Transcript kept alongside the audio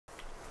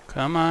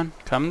Come on,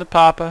 come to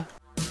Papa.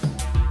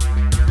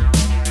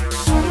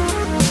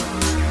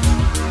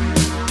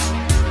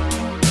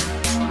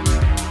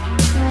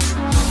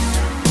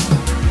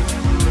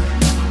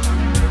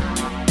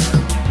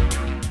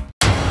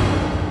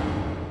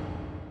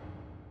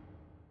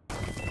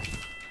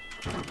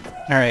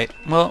 Alright,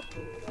 well,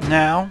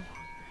 now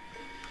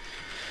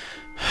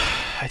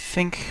I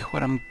think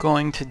what I'm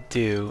going to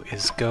do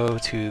is go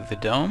to the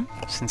dome,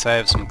 since I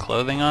have some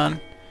clothing on.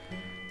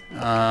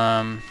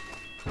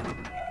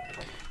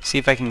 See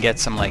if I can get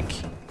some, like,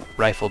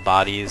 rifle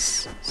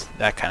bodies,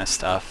 that kind of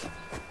stuff.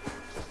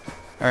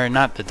 Or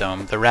not the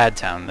dome, the rad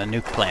town, the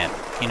nuke plant,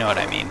 you know what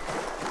I mean.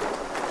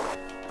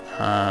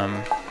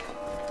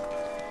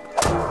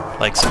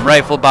 Like some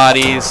rifle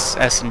bodies,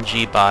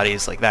 SMG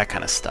bodies, like that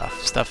kind of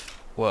stuff.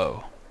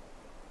 Whoa.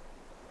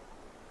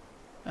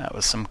 That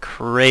was some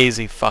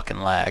crazy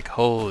fucking lag.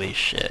 Holy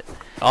shit.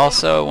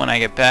 Also, when I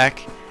get back,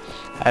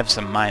 I have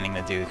some mining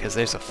to do because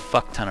there's a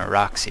fuck ton of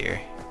rocks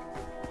here.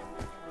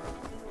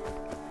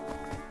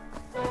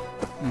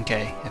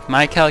 Okay, if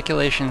my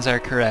calculations are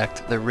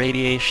correct, the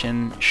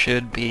radiation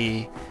should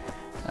be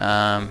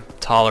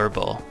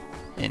tolerable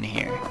in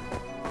here.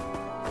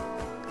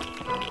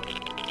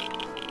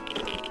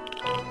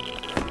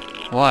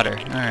 Water,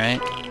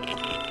 alright.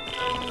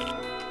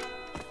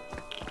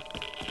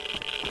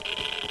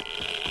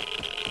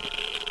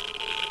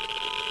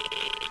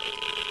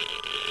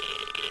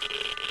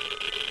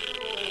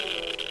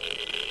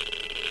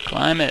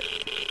 Climb it.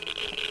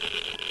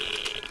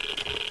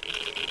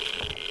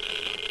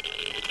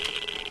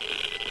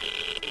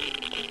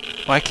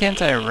 Why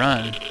can't I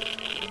run?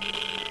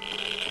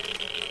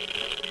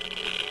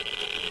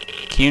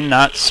 Can you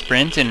not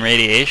sprint in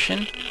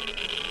radiation?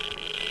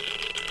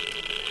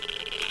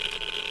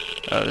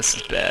 Oh, this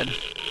is bad.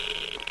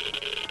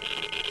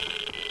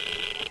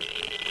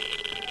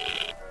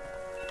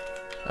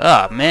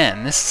 Ah, oh,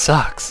 man, this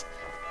sucks.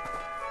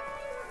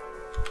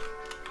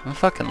 I'm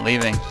fucking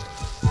leaving.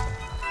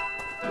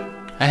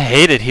 I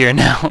hate it here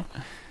now.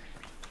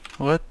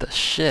 What the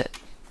shit?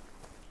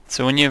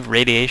 So when you have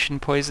radiation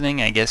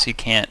poisoning, I guess you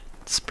can't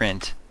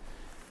sprint.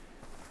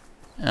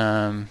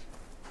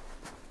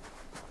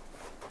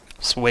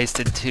 Just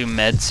wasted 2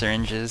 med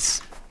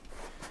syringes.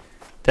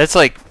 That's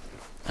like,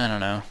 I don't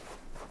know.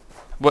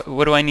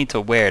 What do I need to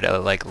wear to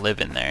like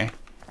live in there?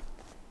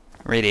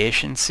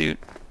 Radiation suit?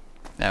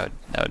 That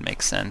would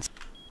make sense.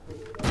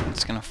 I'm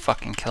just gonna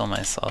fucking kill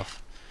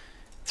myself.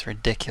 It's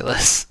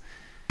ridiculous.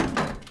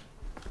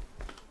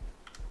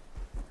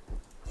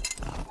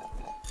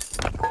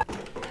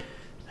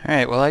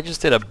 Alright, well I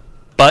just did a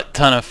butt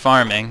ton of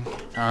farming.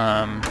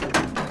 Ugh,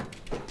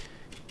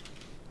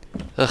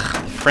 the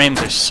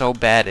frames are so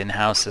bad in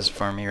houses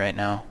for me right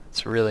now.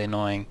 It's really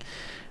annoying.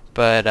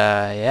 But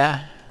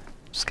yeah,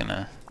 just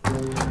gonna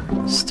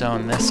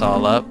stone this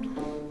all up.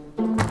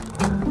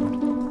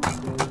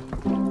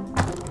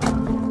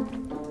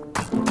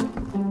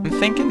 I'm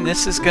thinking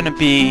this is gonna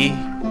be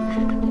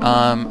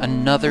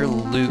another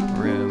loot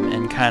room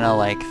and kind of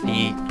like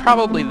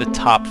probably the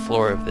top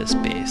floor of this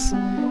base.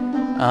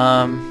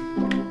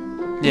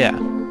 Yeah,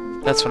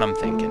 that's what I'm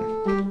thinking.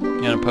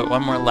 I'm gonna put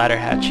one more ladder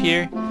hatch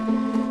here,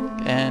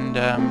 and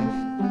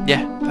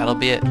yeah, that'll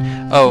be it.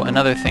 Oh,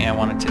 another thing I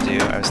wanted to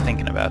do, I was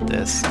thinking about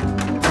this.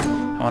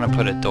 I want to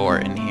put a door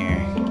in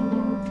here,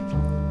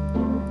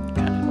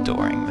 kind of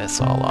dooring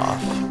this all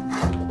off.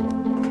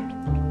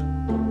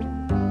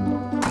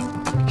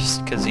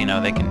 Just because, you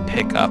know, they can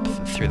pick up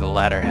through the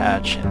ladder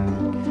hatch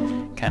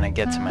and kind of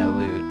get to my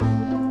loot.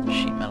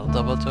 Sheet metal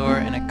double door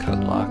and a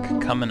code lock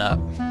coming up.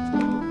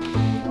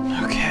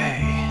 Okay.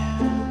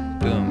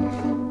 Boom.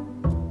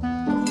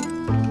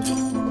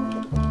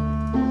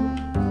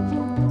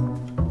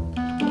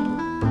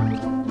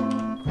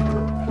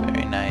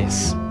 Very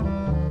nice.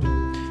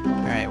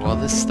 Alright, well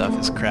this stuff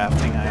is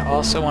crafting. I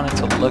also wanted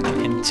to look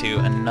into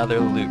another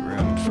loot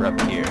room for up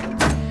here.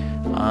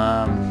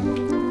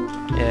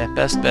 Yeah,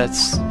 best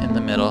bet's in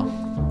the middle.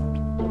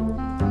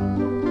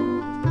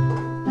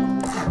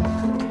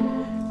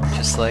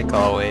 Just like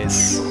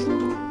always.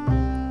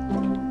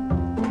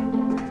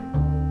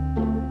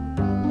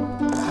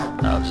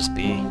 That'll just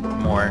be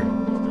more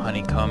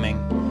honeycombing.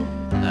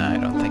 No, I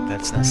don't think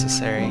that's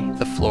necessary.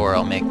 The floor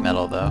I'll make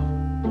metal though.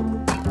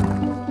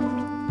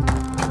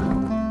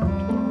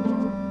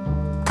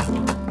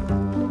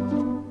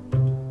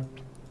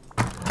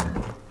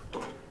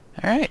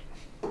 Alright.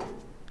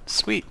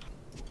 Sweet.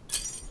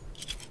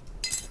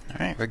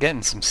 Alright, we're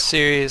getting some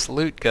serious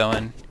loot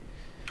going.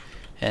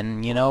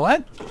 And you know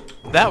what?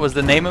 That was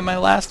the name of my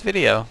last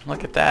video.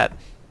 Look at that.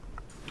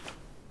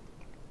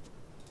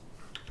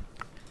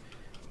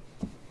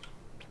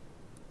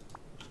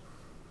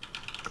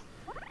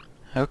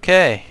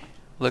 Okay,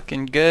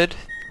 looking good.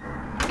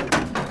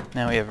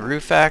 Now we have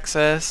roof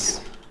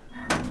access.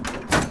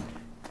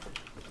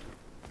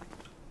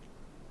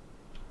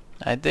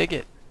 I dig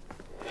it.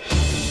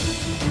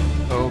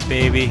 Oh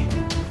baby.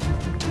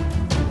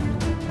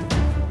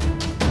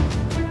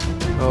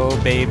 Oh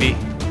baby.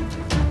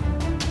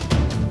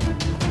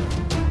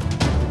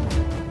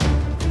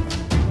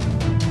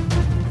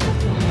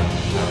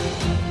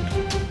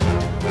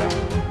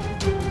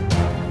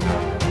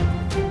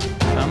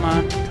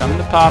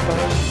 Papa.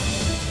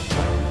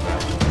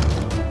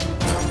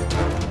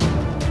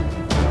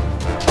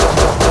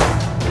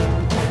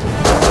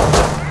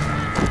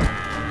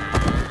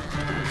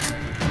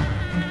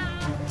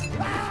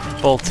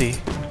 Bolty.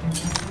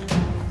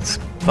 Let's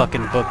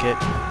fucking book it.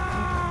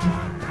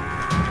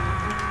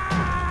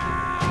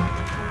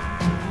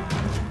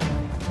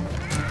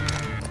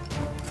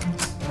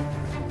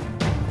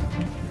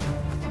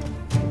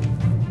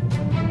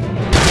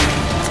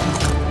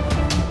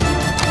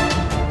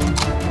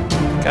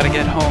 Gotta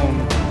get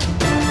home.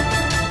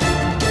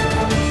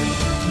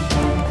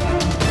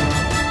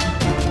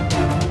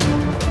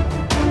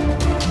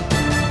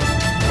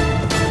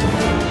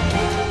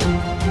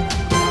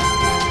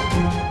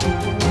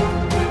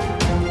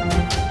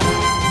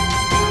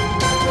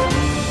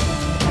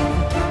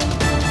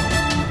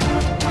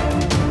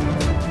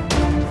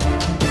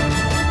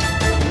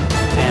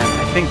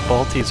 I think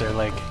bolties are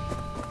like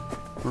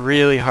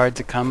really hard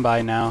to come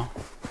by now,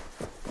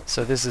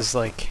 so this is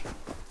like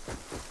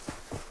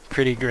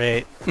pretty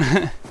great.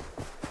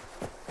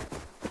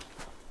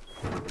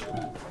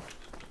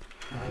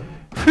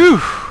 Whew,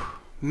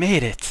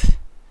 made it.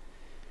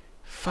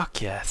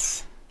 Fuck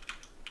yes.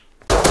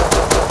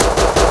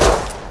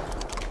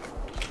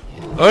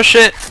 Oh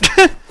shit.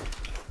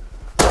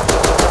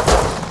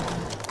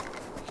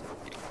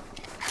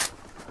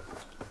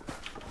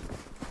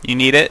 You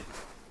need it?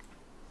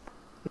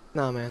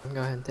 No man,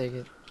 go ahead and take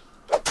it.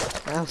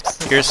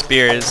 Your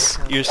spear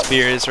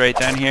is right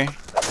down here.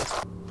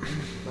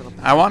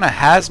 I want a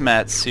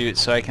hazmat suit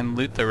so I can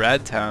loot the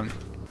rad town.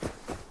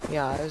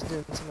 Yeah, I was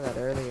doing some of that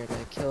earlier and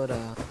I killed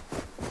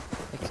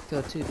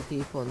 2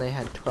 people and they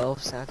had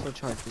 12 satchel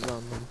charges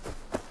on them.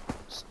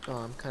 So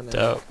I'm kinda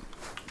dope.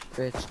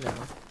 Rich now.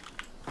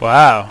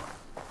 Wow.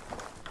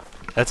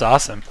 That's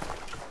awesome.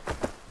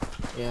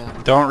 Yeah.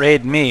 Don't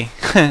raid me.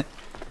 And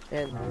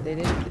they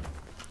didn't.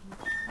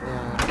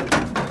 Yeah.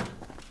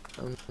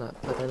 I'm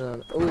not putting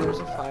on. Oh, there's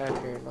a fire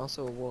here and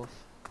also a wolf.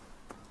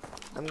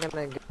 I'm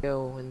gonna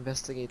go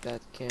investigate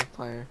that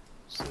campfire.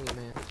 See you,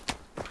 man.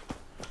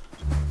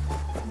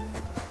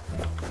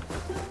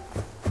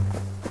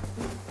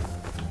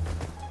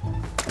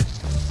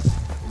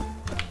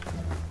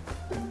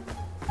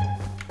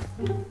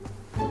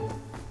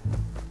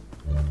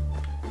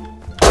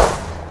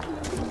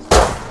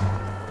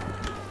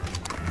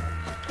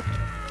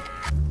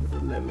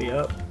 Let me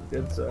up.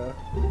 It's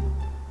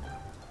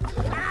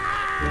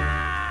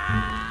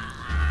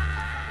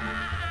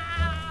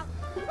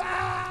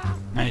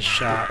Nice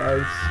shot.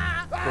 Buzz.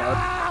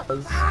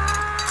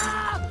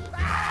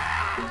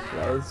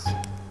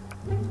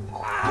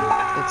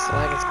 It's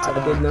like it's I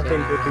did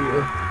nothing to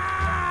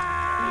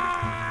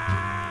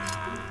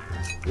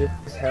you.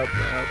 Just help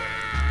me out.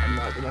 I'm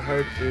not gonna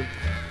hurt you.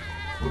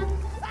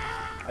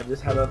 I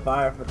just have a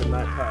fire for the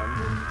nighttime.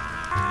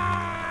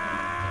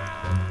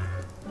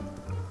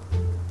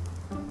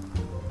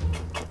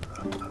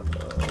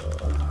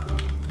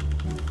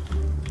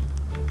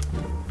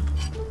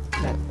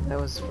 That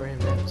was for him,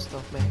 that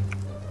stuff, man.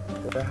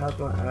 Did I have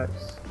my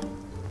axe?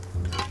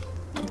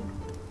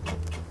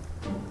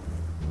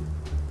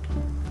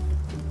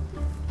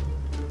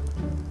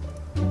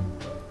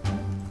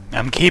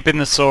 I'm keeping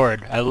the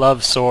sword. I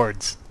love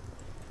swords.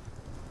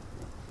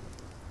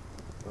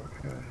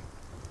 Okay.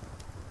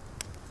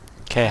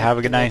 Okay, have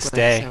a nice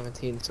day.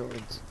 17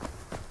 swords.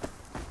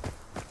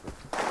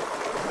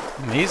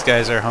 And these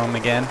guys are home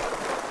again.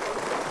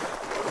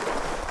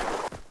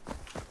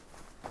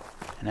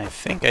 And I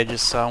think I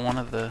just saw one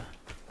of the...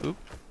 Oop.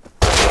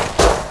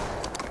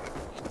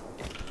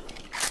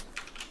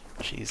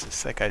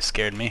 Jesus, that guy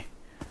scared me.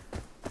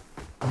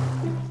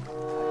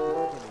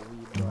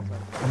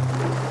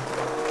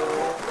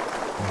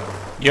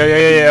 Yo, yo,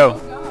 yo,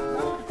 yo.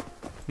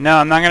 No,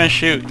 I'm not gonna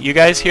shoot. You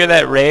guys hear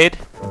that raid?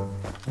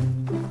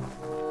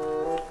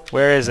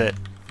 Where is it?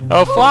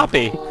 Oh,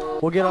 Floppy!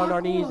 We'll get on our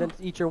knees and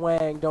eat your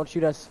wang. Don't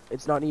shoot us.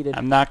 It's not needed.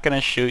 I'm not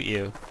gonna shoot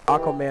you.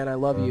 Aquaman, I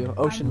love you.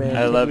 Ocean Man,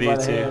 I take love me by you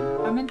the too. hand.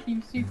 I'm in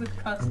TeamSpeak with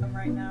Custom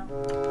right now.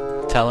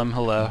 Tell him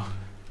hello.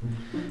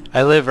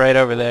 I live right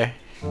over there.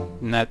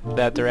 In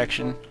that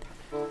direction.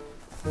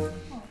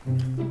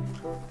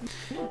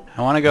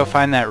 I wanna go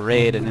find that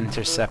raid and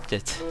intercept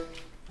it.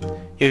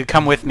 You can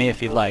come with me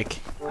if you'd like.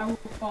 I will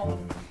follow.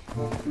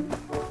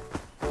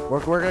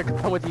 We're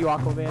gonna come with you,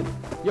 Aquaman.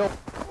 Yo.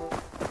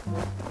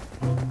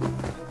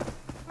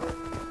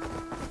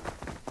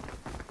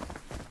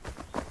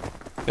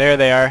 There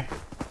they are.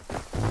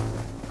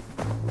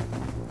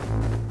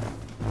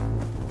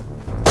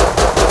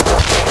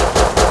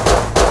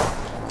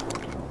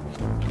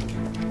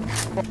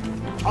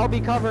 I'll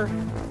be cover.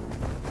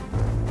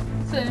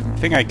 Same. I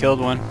think I killed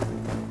one.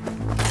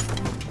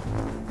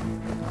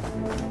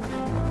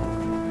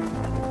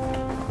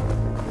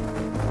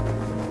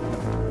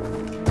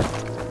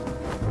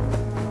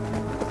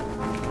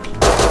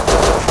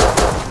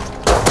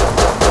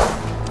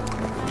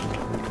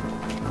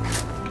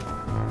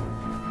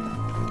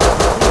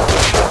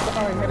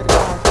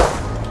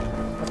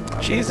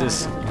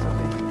 Jesus.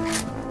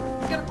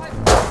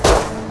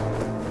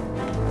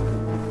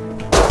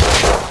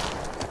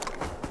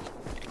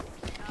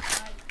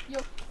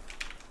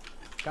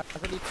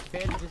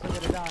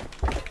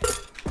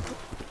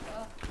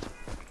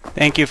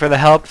 Thank you for the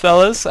help,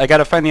 fellas. I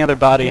gotta find the other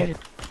body.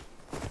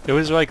 It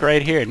was like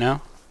right here, no?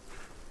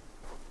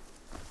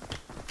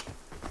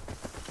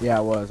 Yeah,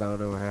 it was. I don't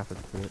know what happened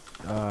to it.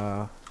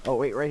 Oh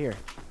wait, right here.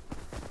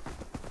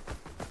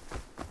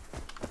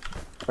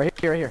 Right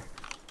here, right here.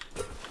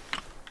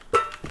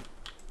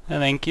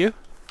 Thank you.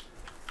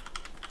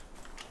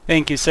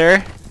 Thank you,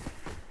 sir.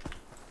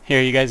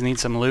 Here, you guys need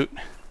some loot.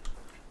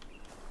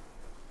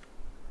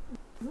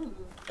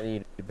 I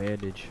need a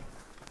bandage.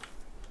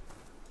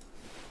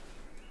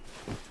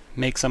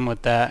 Make some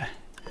with that.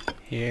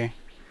 Here.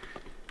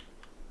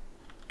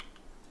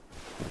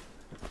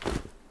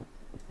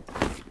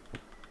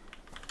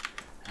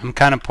 I'm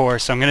kind of poor,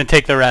 so I'm gonna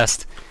take the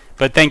rest.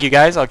 But thank you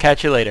guys, I'll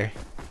catch you later.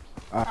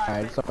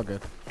 Alright, it's all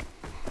good.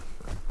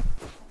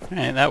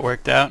 Alright, that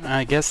worked out.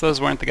 I guess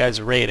those weren't the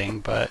guys raiding,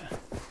 but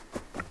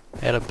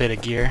they had a bit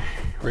of gear,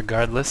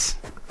 regardless.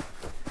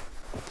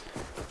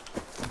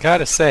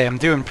 Gotta say, I'm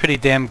doing pretty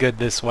damn good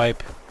this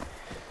wipe.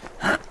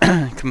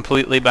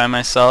 Completely by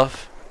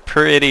myself.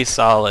 Pretty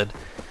solid.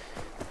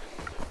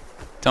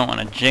 Don't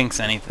want to jinx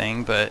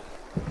anything, but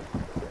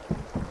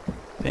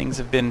things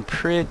have been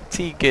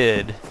pretty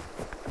good.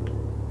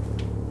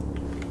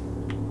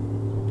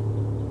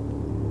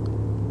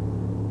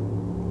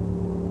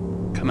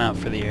 Come out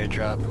for the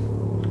airdrop.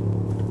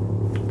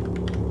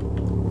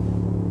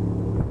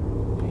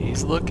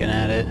 He's looking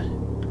at it.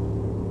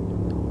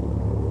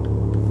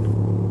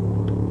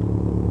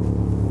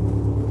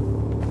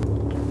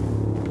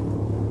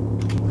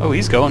 Oh,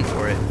 he's going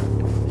for it.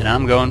 And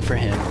I'm going for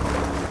him.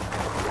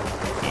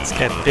 Let's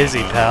get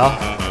busy, pal.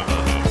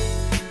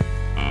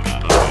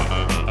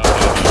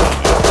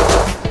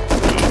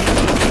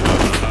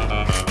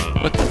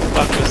 What the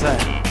fuck was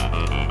that?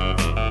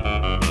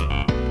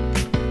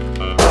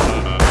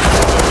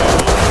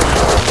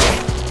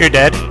 You're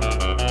dead.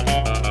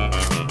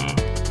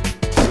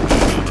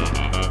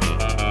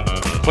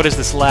 What is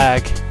this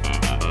lag?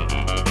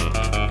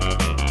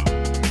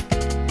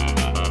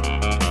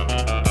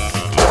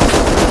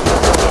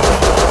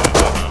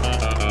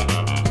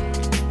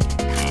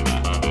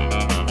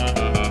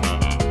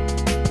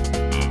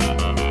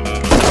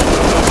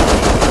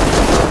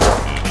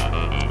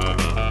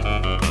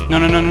 No,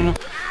 no, no, no, no.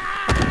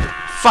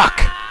 Fuck!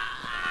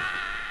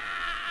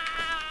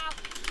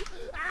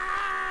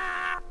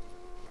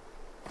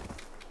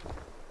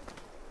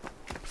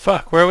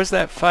 Fuck, where was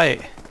that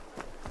fight?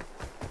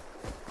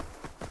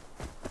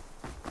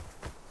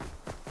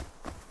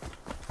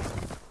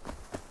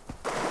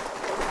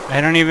 I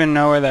don't even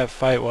know where that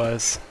fight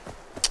was.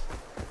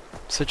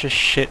 Such a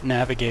shit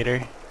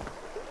navigator.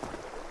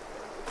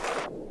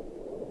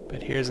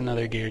 But here's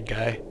another geared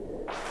guy.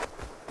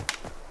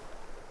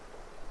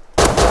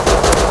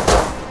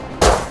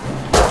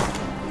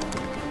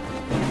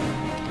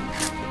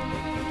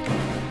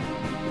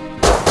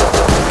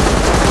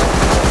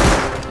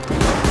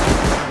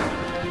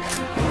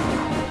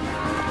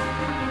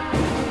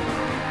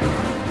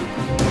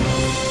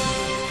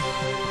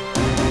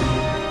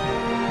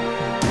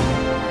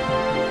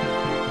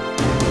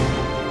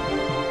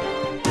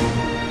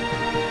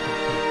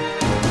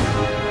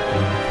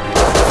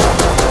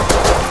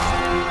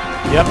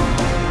 Yep.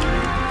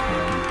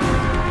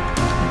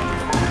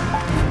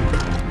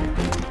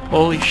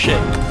 Holy shit.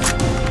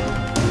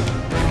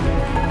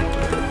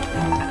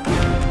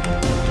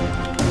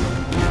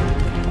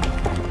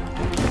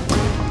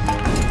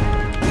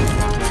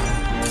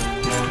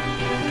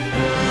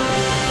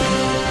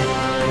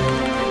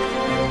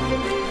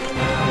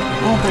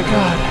 Oh my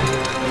god.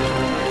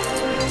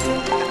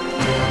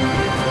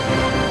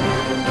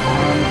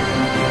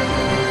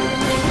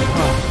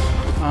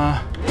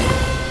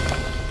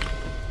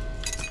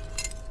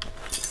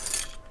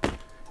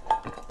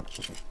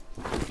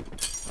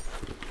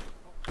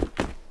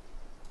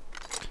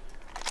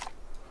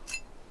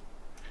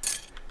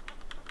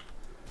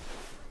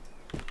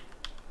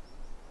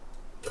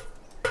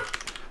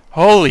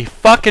 Holy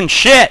fucking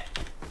shit!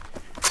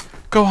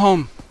 Go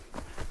home.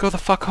 Go the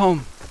fuck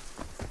home.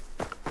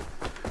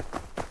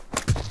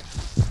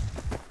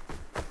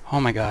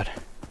 Oh my god.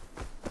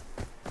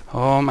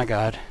 Oh my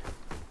god.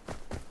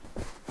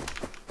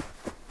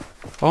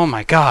 Oh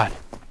my god.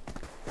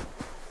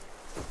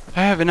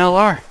 I have an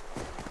LR.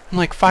 And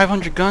like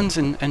 500 guns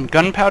and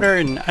gunpowder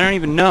and I don't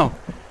even know.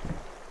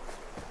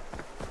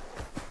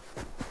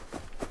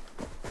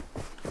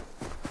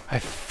 I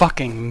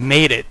fucking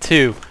made it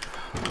too.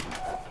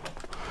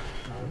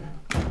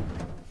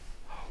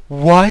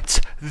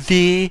 What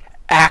the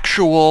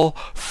actual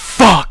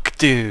fuck,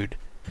 dude?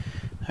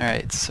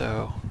 Alright,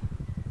 so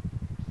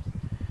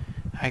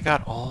I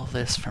got all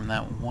this from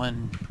that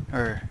one,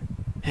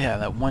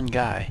 that one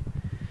guy.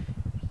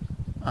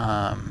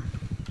 I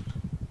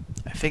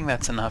think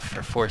that's enough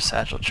for 4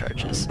 satchel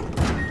charges.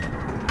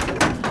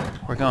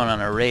 We're going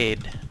on a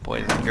raid,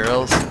 boys and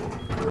girls.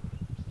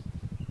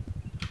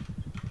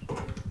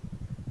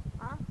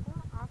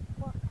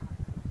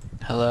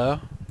 Hello?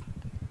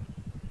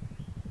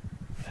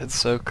 It's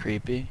so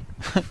creepy.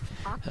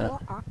 Aqua.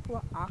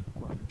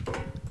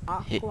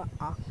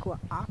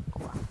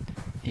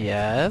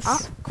 Yes?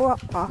 Aqua,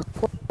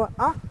 aqua,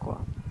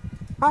 aqua.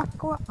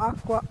 Aqua,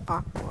 aqua,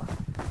 aqua.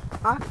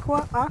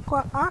 Aqua,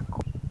 aqua,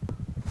 aqua.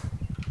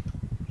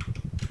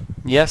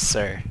 Yes,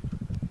 sir.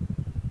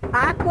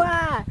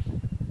 Aqua!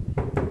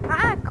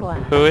 Aqua!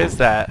 Who is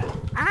that?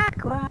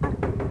 Aqua!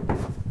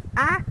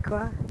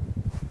 Aqua!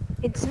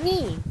 It's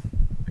me!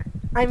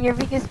 I'm your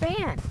biggest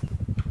fan!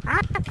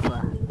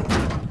 Aqua!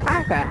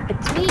 Aqua!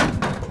 It's me!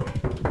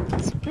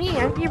 It's me!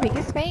 I'm your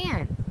biggest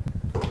fan!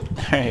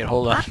 Alright,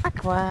 hold on.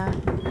 Aqua!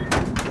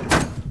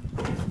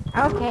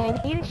 Okay,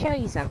 I need to show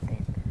you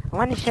something. I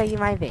want to show you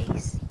my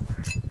base.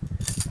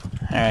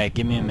 Alright,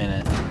 give me a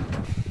minute.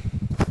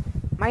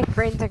 My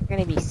friends are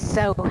gonna be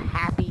so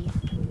happy.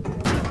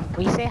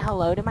 Will you say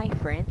hello to my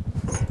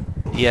friends?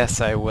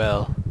 Yes, I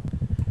will.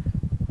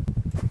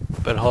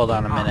 But hold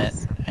on a minute.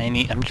 Awesome.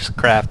 I'm just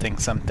crafting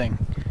something.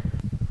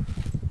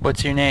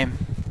 What's your name?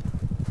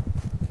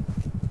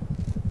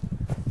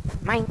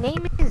 My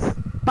name is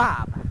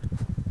Bob.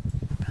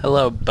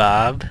 Hello,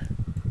 Bob.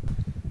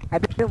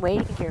 I've been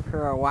waiting here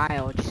for a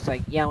while, just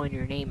like yelling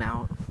your name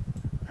out.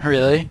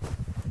 Really?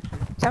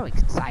 So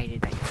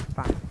excited that you're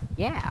fun.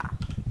 Yeah.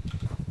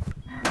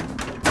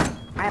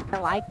 I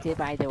liked it,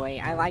 by the way.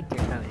 I liked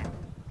your photo.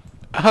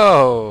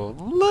 Oh,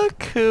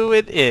 look who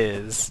it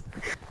is.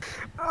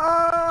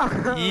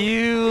 Oh!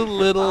 You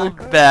little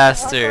Aqua,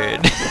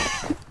 bastard.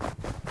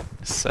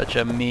 Such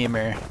a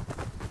memer.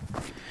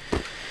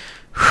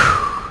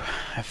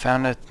 I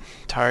found a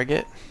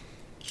target.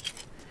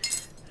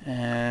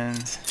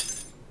 And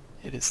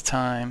it is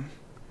time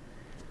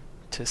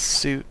to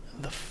suit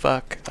the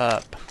fuck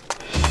up.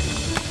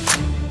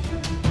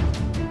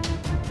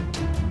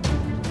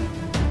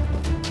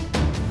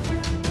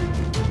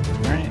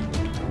 Alright.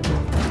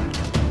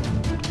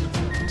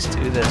 Let's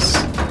do this.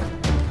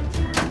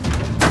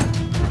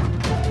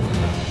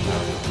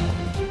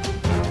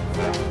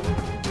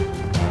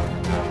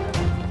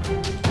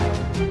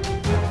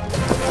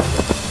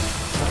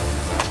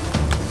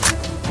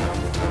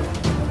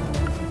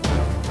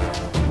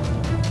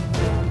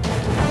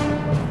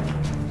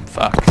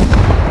 Fuck.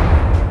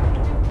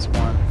 It's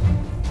one.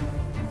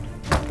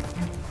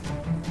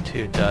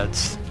 Two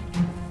duds.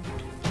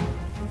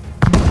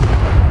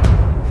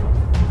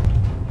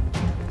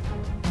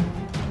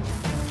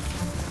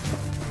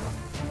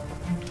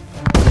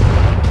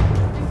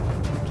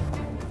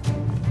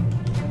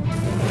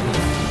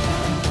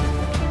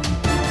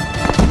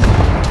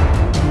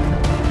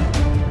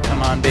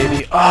 Come on,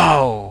 baby.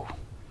 Oh!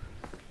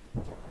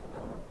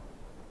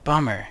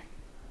 Bummer.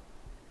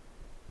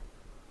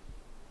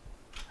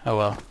 Oh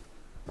well.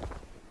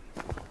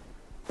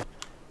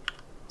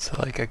 So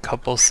like a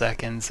couple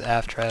seconds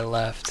after I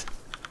left,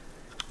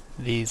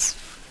 these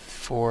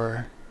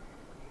 4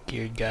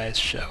 geared guys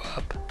show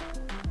up.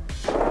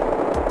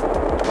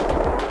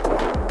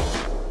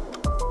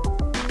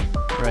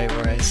 Right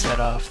where I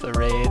set off the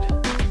raid.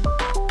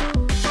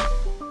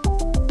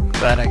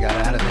 Glad I got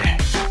out of there.